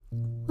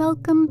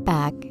Welcome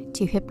back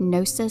to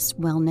Hypnosis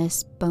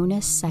Wellness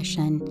bonus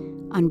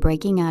session on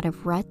breaking out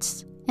of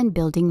ruts and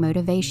building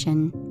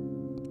motivation.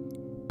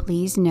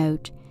 Please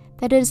note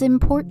that it is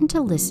important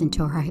to listen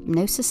to our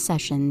hypnosis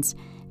sessions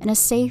in a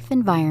safe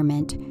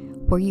environment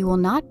where you will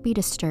not be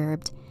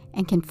disturbed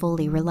and can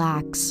fully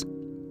relax.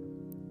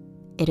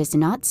 It is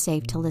not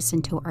safe to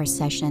listen to our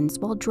sessions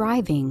while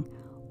driving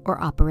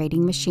or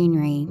operating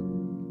machinery.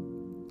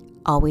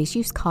 Always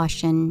use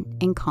caution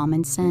and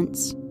common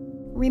sense.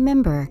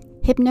 Remember,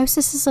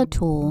 hypnosis is a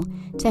tool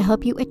to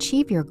help you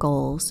achieve your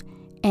goals,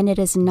 and it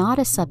is not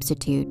a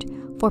substitute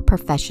for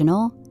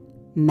professional,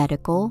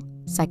 medical,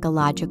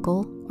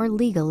 psychological, or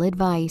legal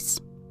advice.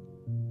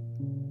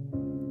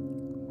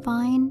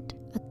 Find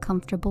a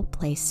comfortable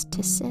place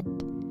to sit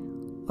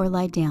or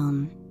lie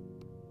down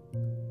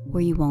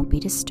where you won't be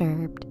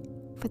disturbed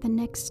for the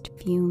next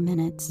few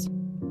minutes.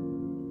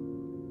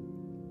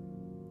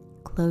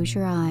 Close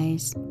your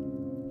eyes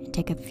and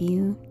take a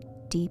few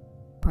deep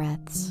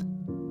breaths,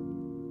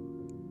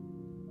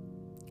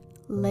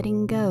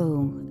 letting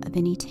go of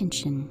any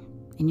tension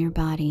in your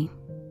body.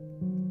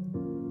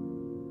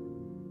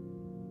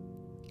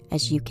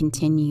 As you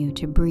continue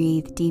to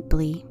breathe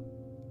deeply,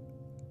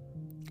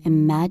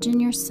 imagine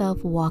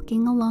yourself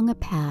walking along a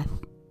path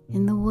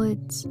in the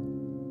woods.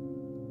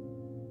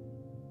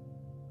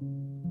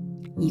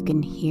 You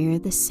can hear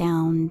the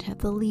sound of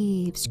the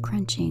leaves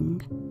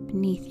crunching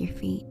beneath your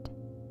feet,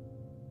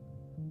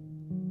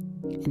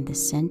 and the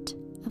scent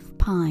of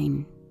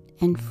pine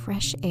and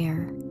fresh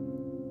air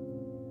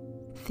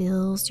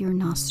fills your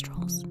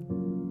nostrils.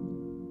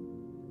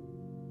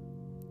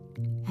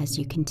 As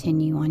you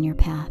continue on your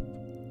path,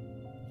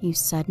 you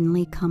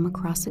suddenly come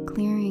across a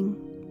clearing.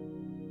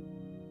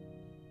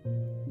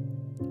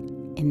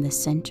 In the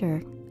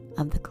center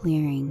of the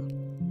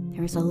clearing,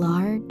 there is a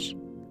large,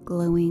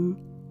 glowing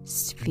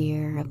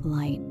sphere of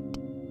light.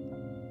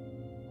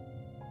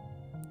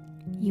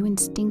 You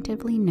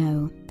instinctively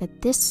know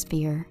that this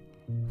sphere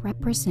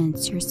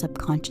represents your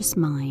subconscious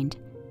mind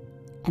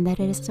and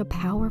that it is a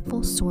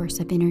powerful source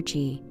of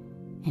energy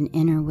and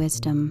inner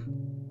wisdom.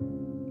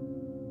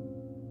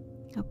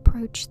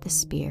 Approach the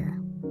sphere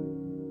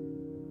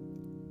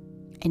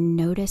and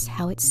notice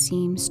how it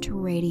seems to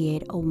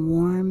radiate a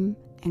warm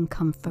and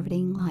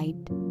comforting light.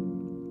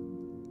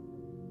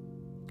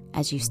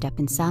 As you step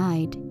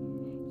inside,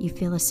 you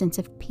feel a sense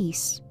of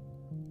peace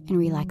and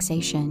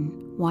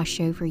relaxation wash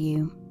over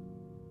you.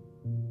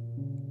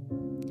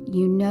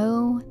 You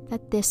know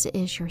that this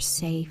is your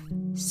safe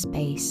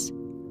space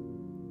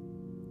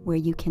where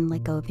you can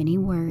let go of any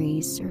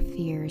worries or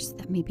fears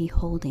that may be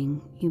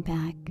holding you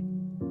back.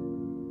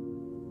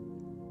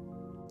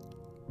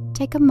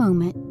 Take a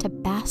moment to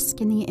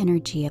bask in the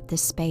energy of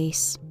this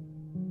space.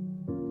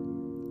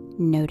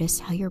 Notice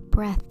how your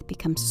breath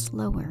becomes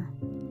slower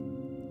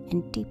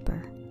and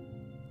deeper,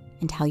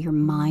 and how your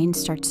mind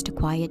starts to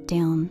quiet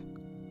down.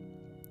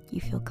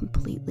 You feel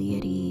completely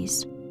at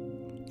ease,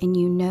 and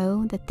you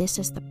know that this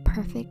is the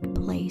perfect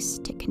place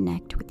to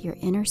connect with your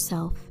inner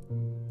self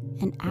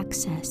and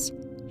access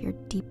your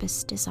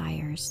deepest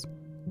desires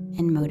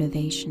and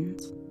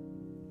motivations.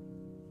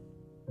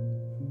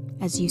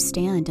 As you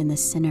stand in the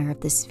center of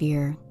the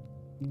sphere,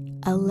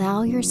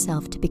 allow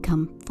yourself to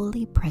become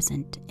fully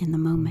present in the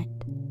moment.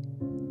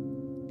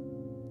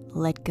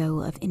 Let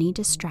go of any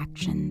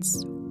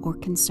distractions or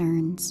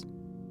concerns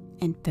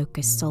and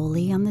focus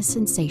solely on the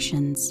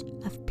sensations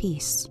of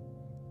peace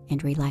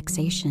and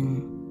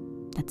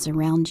relaxation that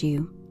surround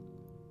you.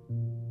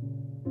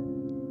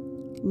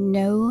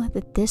 Know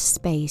that this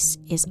space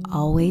is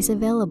always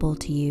available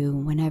to you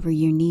whenever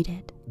you need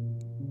it,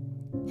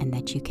 and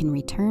that you can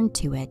return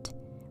to it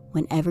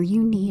whenever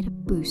you need a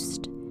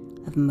boost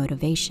of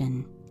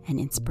motivation and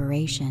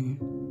inspiration.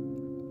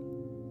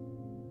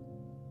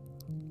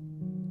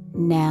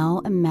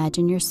 Now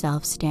imagine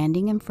yourself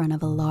standing in front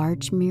of a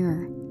large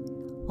mirror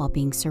while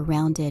being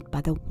surrounded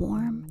by the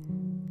warm,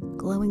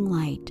 glowing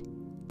light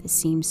that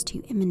seems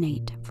to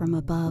emanate from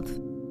above.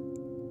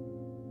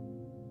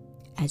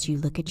 As you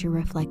look at your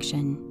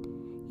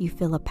reflection, you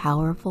feel a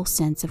powerful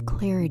sense of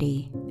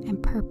clarity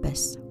and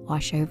purpose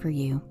wash over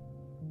you.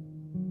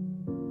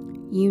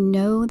 You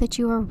know that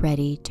you are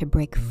ready to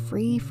break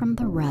free from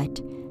the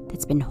rut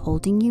that's been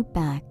holding you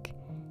back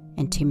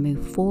and to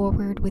move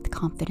forward with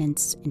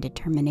confidence and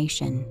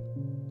determination.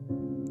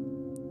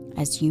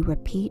 As you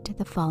repeat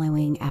the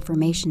following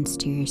affirmations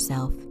to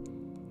yourself,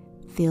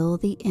 feel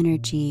the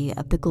energy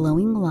of the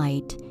glowing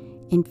light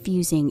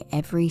infusing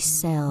every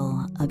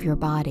cell of your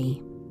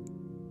body.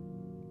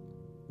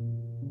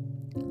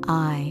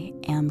 I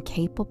am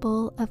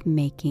capable of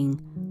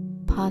making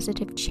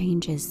positive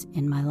changes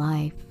in my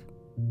life.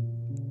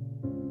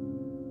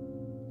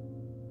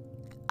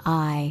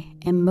 I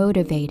am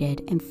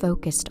motivated and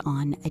focused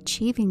on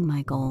achieving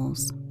my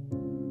goals.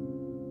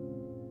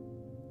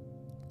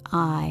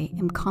 I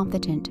am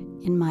confident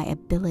in my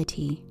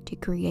ability to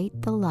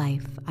create the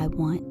life I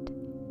want.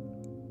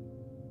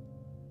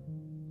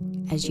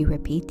 As you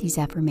repeat these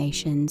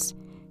affirmations,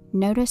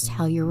 notice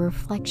how your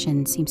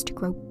reflection seems to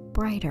grow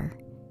brighter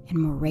and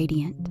more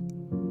radiant.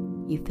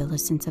 you feel a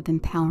sense of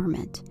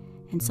empowerment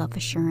and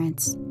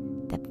self-assurance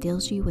that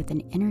fills you with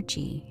an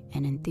energy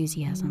and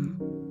enthusiasm.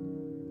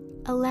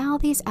 Allow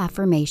these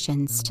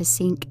affirmations to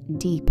sink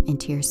deep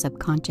into your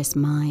subconscious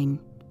mind,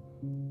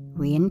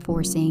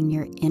 reinforcing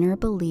your inner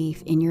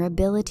belief in your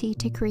ability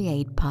to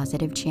create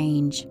positive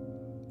change.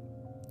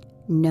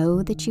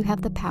 Know that you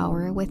have the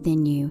power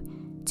within you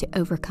to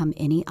overcome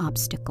any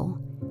obstacle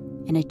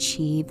and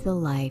achieve the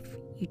life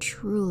you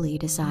truly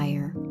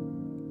desire.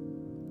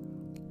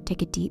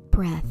 Take a deep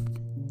breath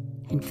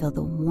and feel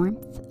the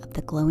warmth of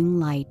the glowing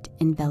light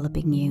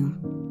enveloping you,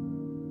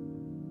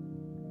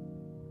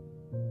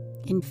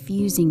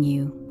 infusing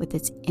you with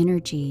its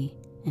energy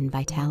and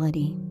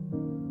vitality.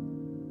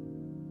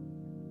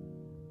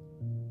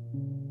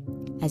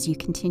 As you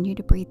continue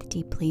to breathe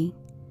deeply,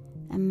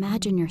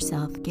 imagine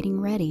yourself getting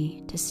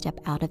ready to step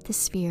out of the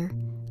sphere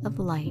of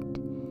light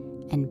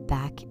and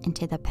back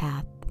into the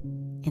path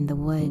in the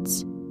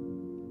woods.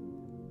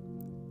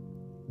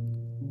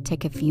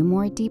 Take a few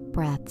more deep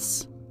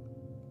breaths.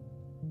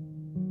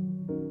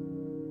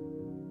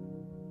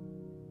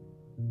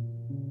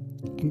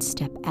 And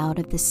step out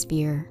of the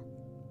sphere.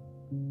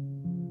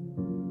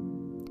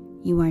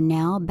 You are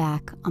now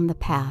back on the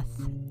path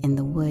in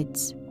the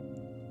woods.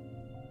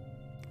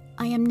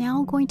 I am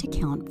now going to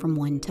count from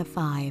 1 to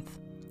 5.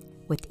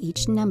 With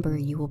each number,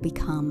 you will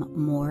become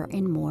more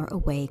and more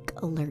awake,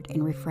 alert,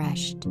 and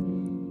refreshed.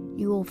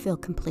 You will feel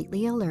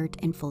completely alert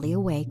and fully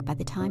awake by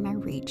the time I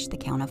reach the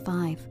count of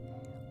 5.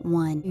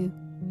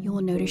 1. You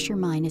will notice your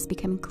mind is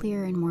becoming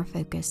clearer and more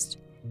focused.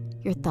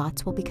 Your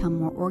thoughts will become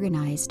more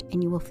organized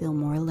and you will feel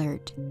more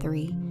alert.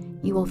 3.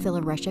 You will feel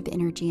a rush of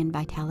energy and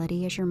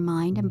vitality as your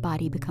mind and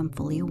body become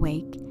fully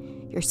awake.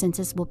 Your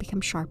senses will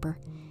become sharper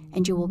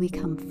and you will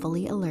become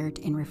fully alert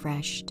and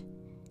refreshed.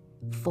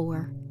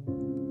 4.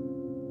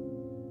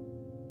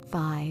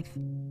 5.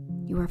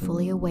 You are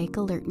fully awake,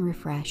 alert, and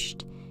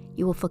refreshed.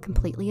 You will feel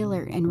completely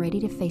alert and ready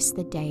to face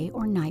the day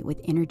or night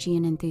with energy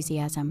and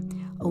enthusiasm.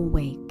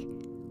 Awake,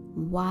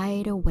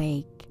 wide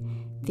awake,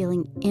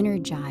 feeling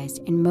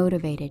energized and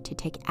motivated to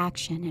take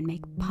action and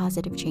make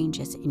positive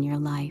changes in your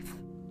life.